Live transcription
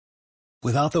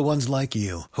Without the ones like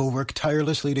you, who work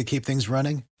tirelessly to keep things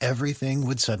running, everything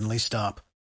would suddenly stop.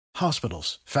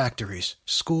 Hospitals, factories,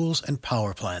 schools, and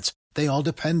power plants, they all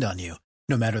depend on you.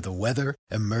 No matter the weather,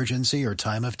 emergency, or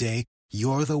time of day,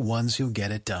 you're the ones who get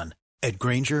it done. At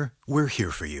Grainger, we're here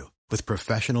for you with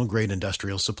professional-grade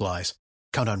industrial supplies.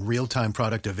 Count on real-time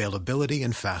product availability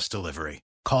and fast delivery.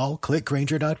 Call, click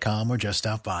Grainger.com, or just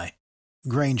stop by.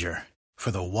 Grainger, for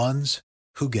the ones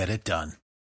who get it done.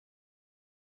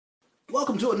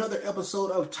 Welcome to another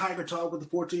episode of Tiger Talk with the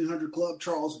 1400 Club.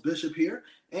 Charles Bishop here.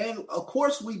 And of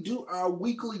course, we do our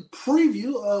weekly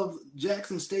preview of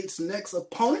Jackson State's next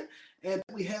opponent. And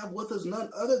we have with us none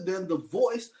other than the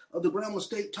voice of the Grambling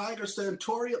State Tigers,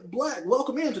 Santoria Black.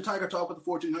 Welcome in to Tiger Talk with the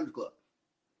 1400 Club.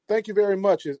 Thank you very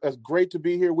much. It's great to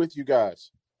be here with you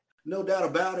guys. No doubt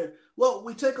about it. Well,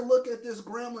 we take a look at this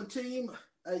Grambling team,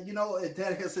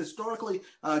 that has historically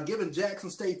given Jackson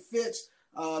State fits.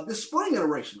 This spring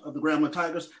iteration of the Grambling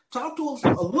Tigers. Talk to us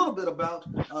a little bit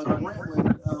about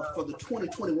Grambling for the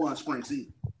 2021 spring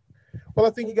season. Well, I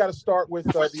think you got to start with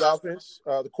the offense.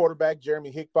 The quarterback,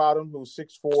 Jeremy Hickbottom, who's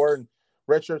 6'4" and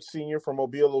redshirt senior from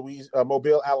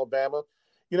Mobile, Alabama.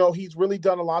 You know, he's really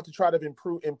done a lot to try to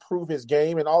improve his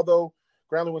game. And although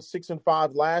Grambling was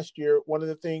 6-5 last year, one of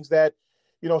the things that,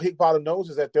 Hickbottom knows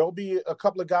is that there'll be a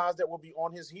couple of guys that will be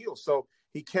on his heels. So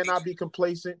he cannot be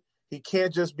complacent. He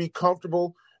can't just be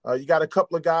comfortable. You got a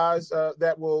couple of guys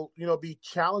that will, be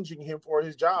challenging him for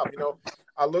his job.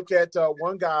 I look at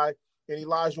one guy in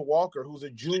Elijah Walker, who's a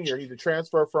junior. He's a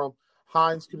transfer from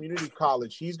Hines Community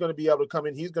College. He's going to be able to come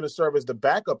in. He's going to serve as the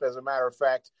backup, as a matter of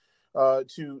fact,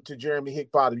 to Jeremy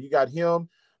Hickbottom. You got him.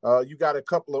 You got a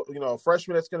couple of,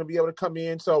 freshmen that's going to be able to come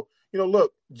in. So,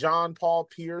 look, John Paul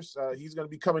Pierce, he's going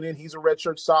to be coming in. He's a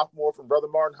redshirt sophomore from Brother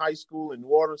Martin High School in New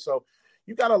Orleans. So,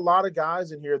 you got a lot of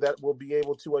guys in here that will be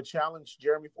able to challenge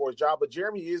Jeremy for his job, but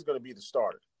Jeremy is going to be the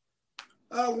starter.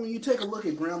 When you take a look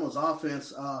at Grambling's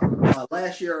offense,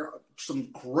 last year,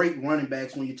 some great running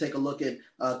backs when you take a look at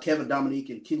Kevin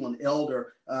Dominique and Keelan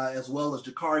Elder, as well as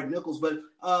Jakari Nichols. But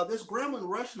this Grambling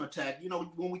rushing attack,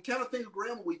 when we kind of think of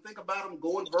Grambling, we think about them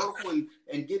going vertical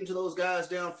and getting to those guys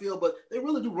downfield, but they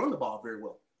really do run the ball very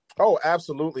well. Oh,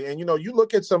 absolutely. And, you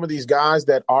look at some of these guys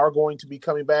that are going to be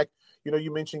coming back.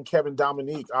 You mentioned Kevin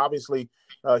Dominique. Obviously,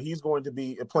 he's going to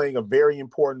be playing a very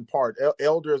important part.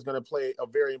 Elder is going to play a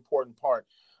very important part.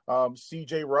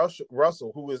 C.J.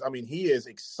 Russell, he is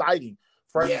exciting.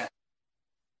 From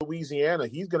Louisiana,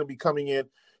 he's going to be coming in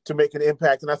to make an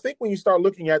impact. And I think when you start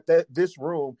looking at this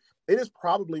room, it is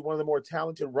probably one of the more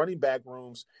talented running back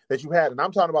rooms that you had. And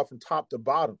I'm talking about from top to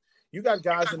bottom. You got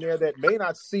guys in there that may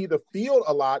not see the field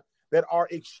a lot that are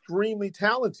extremely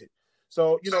talented.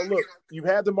 So, look, you've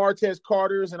had the Martez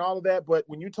Carters and all of that, but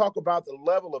when you talk about the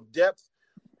level of depth,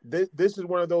 this is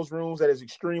one of those rooms that is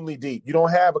extremely deep. You don't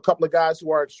have a couple of guys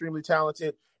who are extremely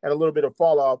talented and a little bit of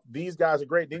fall off. These guys are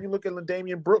great. Then you look at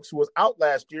LaDamian Brooks, who was out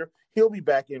last year. He'll be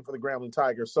back in for the Grambling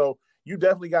Tigers. So you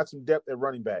definitely got some depth at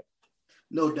running back.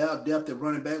 No doubt, depth at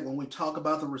running back. When we talk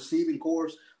about the receiving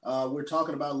corps, we're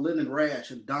talking about Lyndon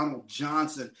Rash and Donald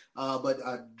Johnson, but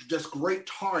just great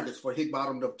targets for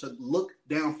Hickbottom to look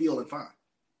downfield and find.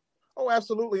 Oh,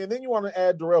 absolutely. And then you want to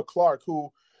add Darrell Clark,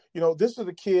 who, this is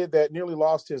a kid that nearly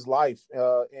lost his life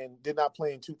and did not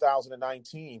play in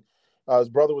 2019. His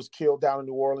brother was killed down in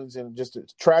New Orleans in just a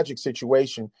tragic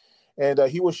situation. And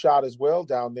he was shot as well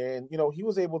down there. And, he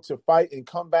was able to fight and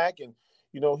come back. And,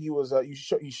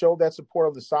 he showed that support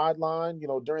on the sideline,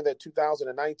 during that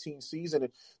 2019 season.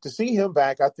 And to see him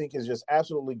back, I think is just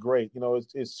absolutely great.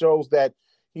 It shows that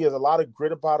he has a lot of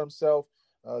grit about himself,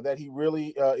 that he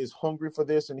really is hungry for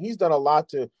this. And he's done a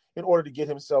lot in order to get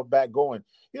himself back going.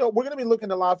 We're going to be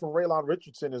looking a lot from Raylon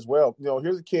Richardson as well.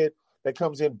 Here's a kid that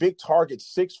comes in, big target,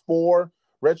 6'4",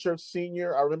 redshirt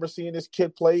senior. I remember seeing this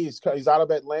kid play. He's out of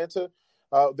Atlanta.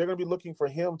 They're going to be looking for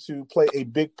him to play a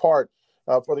big part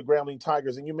for the Grambling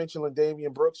Tigers. And you mentioned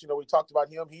LaDamian Brooks. We talked about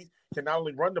him. He can not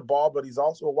only run the ball, but he's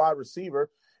also a wide receiver.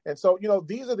 And so,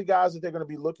 these are the guys that they're going to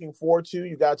be looking forward to.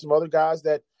 You got some other guys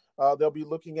that they'll be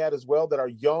looking at as well that are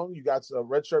young. You got a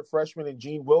redshirt freshman in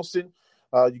Gene Wilson.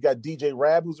 You got DJ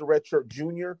Rabb, who's a redshirt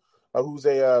junior, who's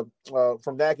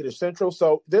from Natchitoches Central.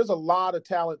 So there's a lot of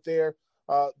talent there.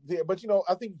 But,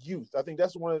 I think youth. I think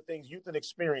that's one of the things, youth and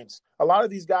experience. A lot of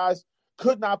these guys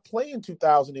could not play in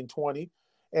 2020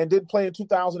 and didn't play in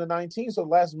 2019. So the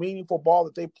last meaningful ball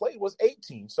that they played was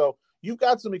 18. So you've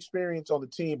got some experience on the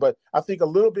team, but I think a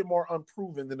little bit more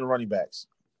unproven than the running backs.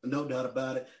 No doubt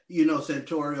about it.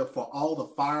 Santoria, for all the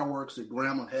fireworks that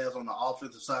Grambling has on the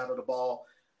offensive side of the ball,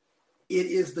 it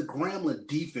is the Grambling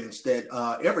defense that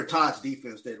Everett Todd's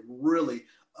defense that really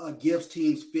gives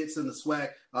teams fits in the SWAC.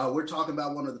 We're talking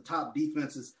about one of the top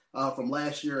defenses from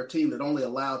last year, a team that only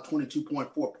allowed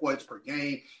 22.4 points per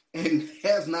game and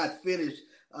has not finished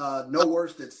no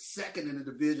worse than second in the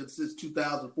division since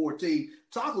 2014.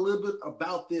 Talk a little bit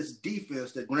about this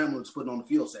defense that Grambling is putting on the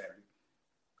field Saturday.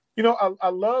 You know, I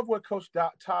love what Coach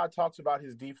Todd talks about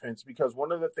his defense, because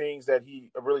one of the things that he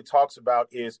really talks about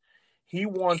is he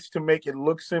wants to make it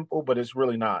look simple, but it's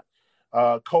really not.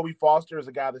 Kobe Foster is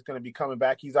a guy that's going to be coming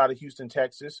back. He's out of Houston,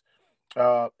 Texas.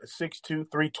 6'2",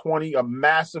 320, a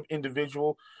massive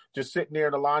individual just sitting there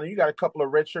in the line. And you got a couple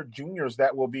of redshirt juniors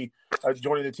that will be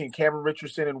joining the team, Cameron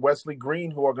Richardson and Wesley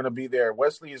Green, who are going to be there.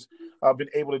 Wesley has been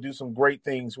able to do some great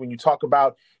things when you talk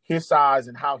about his size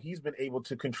and how he's been able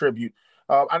to contribute.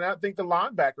 And I think the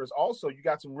linebackers also, you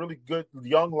got some really good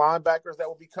young linebackers that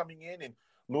will be coming in, and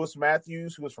Lewis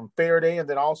Matthews, who is from Faraday, and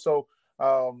then also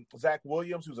Zach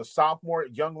Williams, who's a sophomore,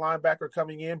 young linebacker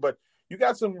coming in. But you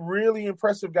got some really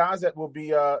impressive guys that will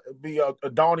be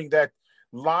adorning that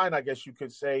line, I guess you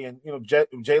could say. And, you know,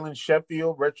 Jalen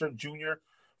Sheffield, redshirt junior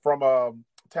from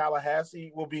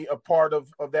Tallahassee, will be a part of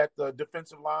that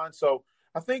defensive line. So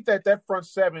I think that front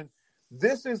seven,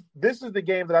 this is the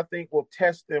game that I think will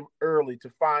test them early to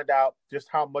find out just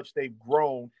how much they've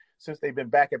grown since they've been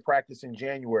back at practice in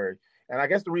January. And I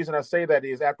guess the reason I say that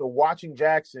is after watching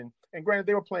Jackson, and granted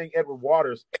they were playing Edward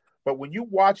Waters, but when you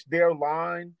watch their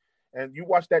line and you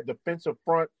watch that defensive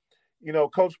front, you know,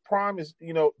 Coach Prime is,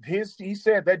 you know, he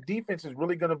said that defense is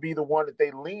really going to be the one that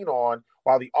they lean on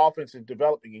while the offense is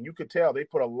developing. And you could tell they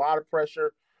put a lot of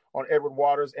pressure on Edward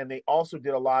Waters, and they also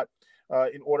did a lot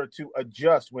in order to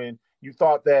adjust when you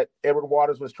thought that Edward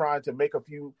Waters was trying to make a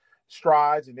few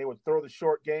strides and they would throw the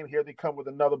short game. Here they come with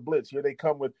another blitz. Here they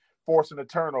come with forcing a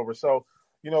turnover. So,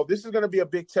 you know, this is going to be a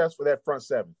big test for that front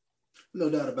seven. No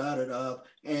doubt about it.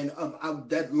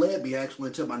 That led me actually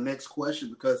into my next question,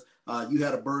 because you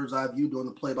had a bird's eye view doing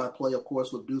the play-by-play, of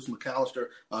course, with Deuce McAllister.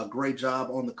 Great job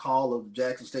on the call of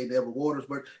Jackson State and Edward Waters.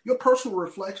 But your personal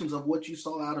reflections of what you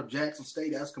saw out of Jackson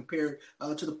State as compared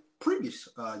to the previous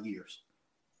years.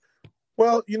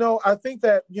 Well, you know, I think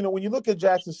that, you know, when you look at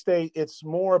Jackson State, it's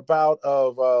more about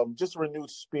just a renewed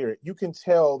spirit. You can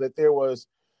tell that there was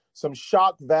some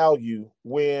shock value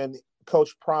when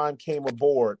Coach Prime came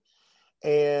aboard.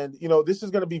 And, you know, this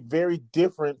is going to be very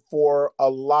different for a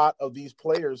lot of these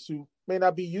players who may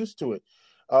not be used to it.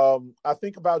 I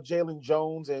think about Jalen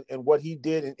Jones and what he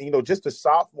did, and, you know, just a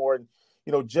sophomore, and,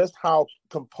 you know, just how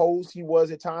composed he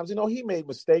was at times. You know, he made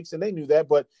mistakes, and they knew that,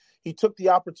 but he took the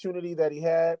opportunity that he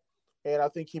had, and I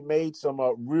think he made some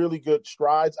really good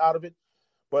strides out of it.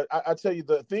 But I tell you,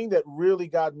 the thing that really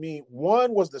got me,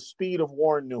 one was the speed of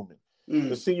Warren Newman,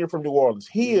 the senior from New Orleans.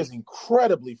 He is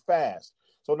incredibly fast.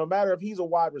 So no matter if he's a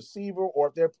wide receiver or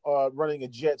if they're running a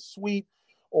jet sweep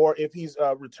or if he's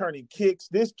returning kicks,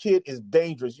 this kid is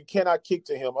dangerous. You cannot kick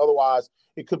to him. Otherwise,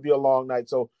 it could be a long night.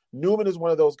 So Newman is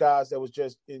one of those guys that was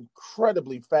just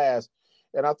incredibly fast,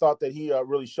 and I thought that he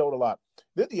really showed a lot.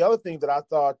 Then the other thing that I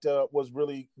thought was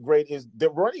really great is the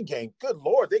running game. Good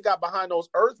Lord, they got behind those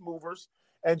earth movers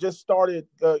and just started,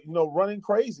 running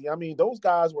crazy. I mean, those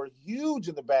guys were huge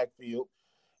in the backfield.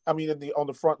 I mean, on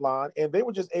the front line, and they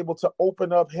were just able to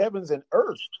open up heavens and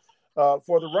earth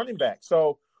for the running back.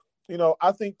 So, you know,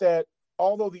 I think that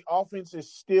although the offense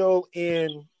is still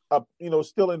in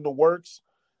the works,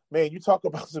 man, you talk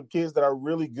about some kids that are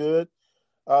really good.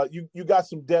 You got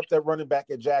some depth at running back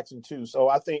at Jackson too. So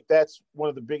I think that's one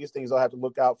of the biggest things I'll have to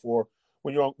look out for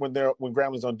when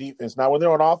Grambling's on defense. Now, when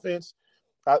they're on offense,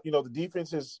 the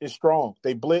defense is strong.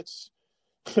 They blitz.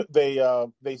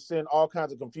 They send all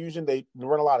kinds of confusion. They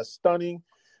run a lot of stunning.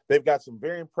 They've got some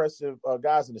very impressive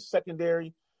guys in the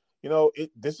secondary. You know,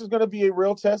 this is going to be a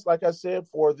real test, like I said,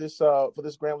 for this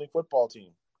Grambling football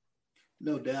team.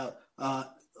 No doubt.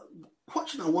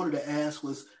 Question I wanted to ask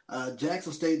was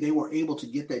Jackson State, they were able to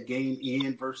get that game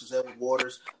in versus Edward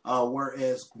Waters,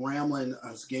 whereas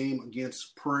Grambling's game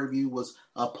against Prairie View was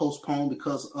postponed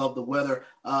because of the weather.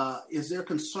 Is there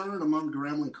concern among the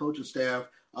Grambling coaching staff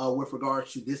with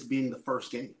regards to this being the first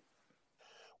game?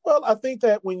 Well, I think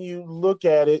that when you look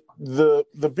at it,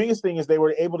 the biggest thing is they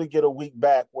were able to get a week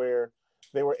back where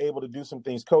they were able to do some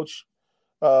things. Coach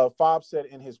Fobb said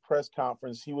in his press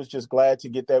conference he was just glad to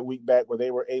get that week back where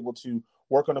they were able to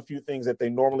work on a few things that they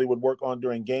normally would work on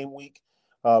during game week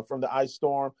from the ice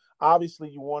storm. Obviously,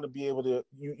 you want to be able to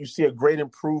you see a great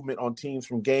improvement on teams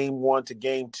from game 1 to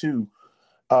game 2.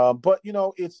 But, you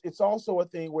know, it's also a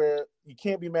thing where you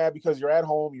can't be mad because you're at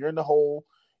home, you're in the hole,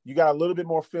 you got a little bit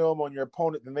more film on your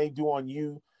opponent than they do on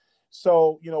you.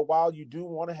 So, you know, while you do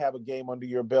want to have a game under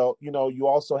your belt, you know, you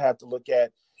also have to look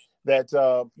at that,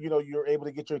 you're able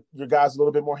to get your guys a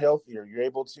little bit more healthier. You're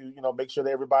able to, make sure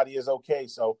that everybody is okay.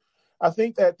 So I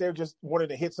think that they're just wanting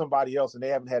to hit somebody else, and they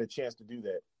haven't had a chance to do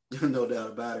that. No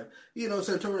doubt about it.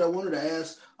 Santori, I wanted to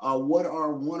ask, what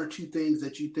are one or two things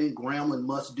that you think Grambling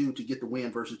must do to get the win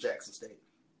versus Jackson State?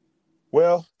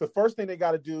 Well, the first thing they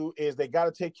got to do is they got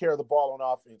to take care of the ball on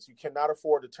offense. You cannot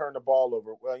afford to turn the ball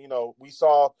over. Well, we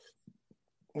saw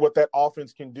what that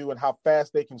offense can do and how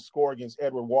fast they can score against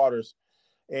Edward Waters.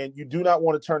 And you do not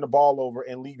want to turn the ball over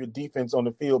and leave your defense on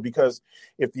the field, because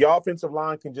if the offensive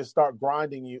line can just start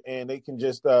grinding you and they can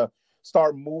just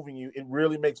start moving you, it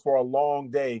really makes for a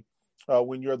long day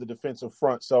when you're the defensive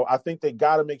front. So I think they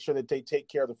got to make sure that they take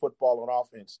care of the football on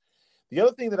offense. The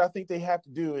other thing that I think they have to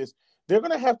do is they're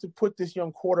going to have to put this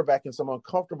young quarterback in some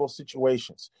uncomfortable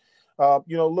situations.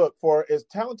 Look, for as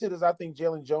talented as I think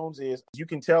Jalen Jones is, you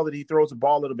can tell that he throws the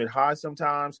ball a little bit high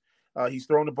sometimes. He's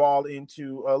thrown the ball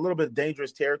into a little bit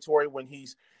dangerous territory when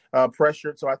he's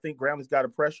pressured. So I think Grambling's got to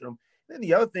pressure him. Then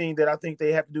the other thing that I think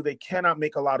they have to do, they cannot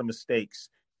make a lot of mistakes.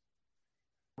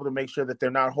 To make sure that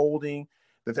they're not holding,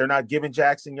 that they're not giving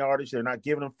Jackson yardage, they're not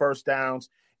giving them first downs.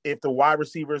 If the wide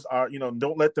receivers are,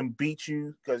 don't let them beat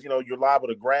you, because, you're liable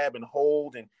to grab and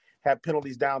hold and have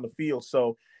penalties down the field.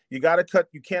 So you got to cut.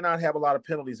 You cannot have a lot of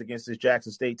penalties against this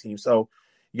Jackson State team. So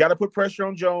you got to put pressure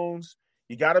on Jones.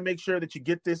 You got to make sure that you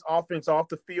get this offense off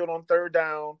the field on third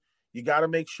down. You got to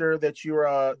make sure that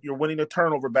you're winning the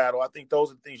turnover battle. I think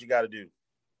those are the things you got to do.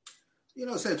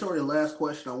 Santori, the last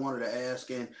question I wanted to ask,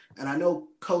 and I know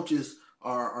coaches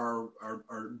are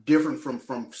different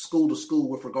from school to school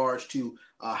with regards to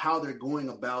how they're going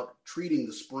about treating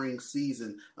the spring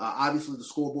season. Obviously, the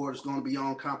scoreboard is going to be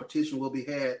on, competition will be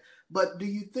had. But do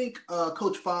you think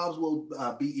Coach Fobbs will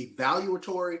be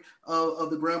evaluatory of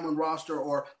the Grambling roster,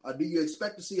 or do you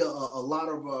expect to see a lot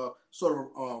of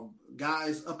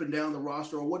guys up and down the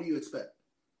roster, or what do you expect?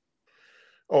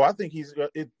 Oh, I think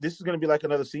this is going to be like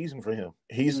another season for him.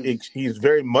 He's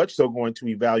very much so going to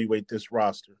evaluate this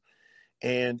roster.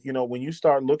 And, when you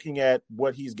start looking at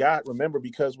what he's got, remember,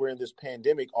 because we're in this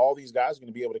pandemic, all these guys are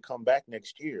going to be able to come back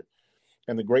next year.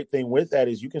 And the great thing with that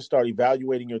is you can start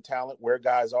evaluating your talent, where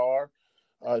guys are.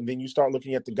 And then you start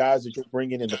looking at the guys that you're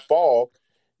bringing in the fall.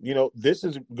 This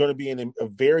is going to be a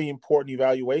very important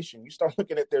evaluation. You start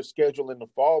looking at their schedule in the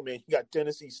fall, man. You got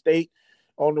Tennessee State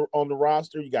on the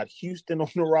roster. You got Houston on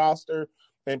the roster,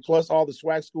 and plus all the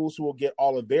SWAC schools who will get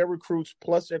all of their recruits,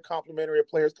 plus their complementary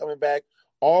players coming back.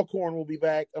 Alcorn will be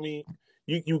back. I mean,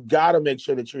 you got to make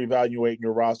sure that you're evaluating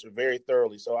your roster very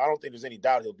thoroughly. So I don't think there's any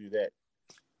doubt he'll do that.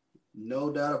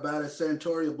 No doubt about it.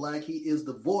 Santoria Black, he is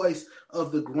the voice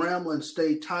of the Grambling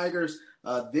State Tigers.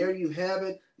 There you have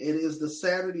it. It is the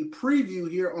Saturday preview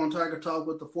here on Tiger Talk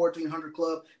with the 1400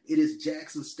 Club. It is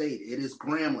Jackson State. It is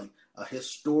Grambling, a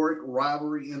historic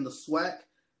rivalry in the SWAC.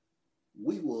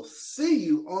 We will see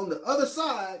you on the other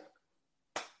side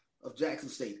of Jackson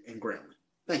State and Grambling.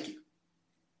 Thank you.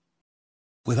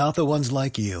 Without the ones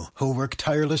like you, who work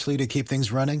tirelessly to keep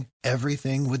things running,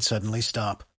 everything would suddenly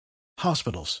stop.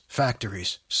 Hospitals,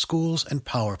 factories, schools, and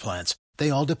power plants, they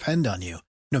all depend on you.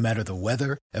 No matter the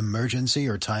weather, emergency,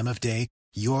 or time of day,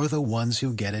 you're the ones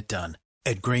who get it done.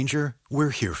 At Grainger,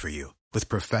 we're here for you with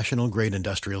professional-grade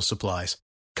industrial supplies.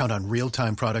 Count on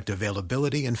real-time product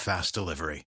availability and fast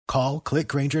delivery. Call, click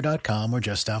Grainger.com, or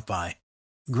just stop by.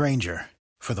 Grainger,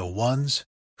 for the ones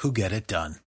who get it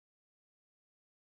done.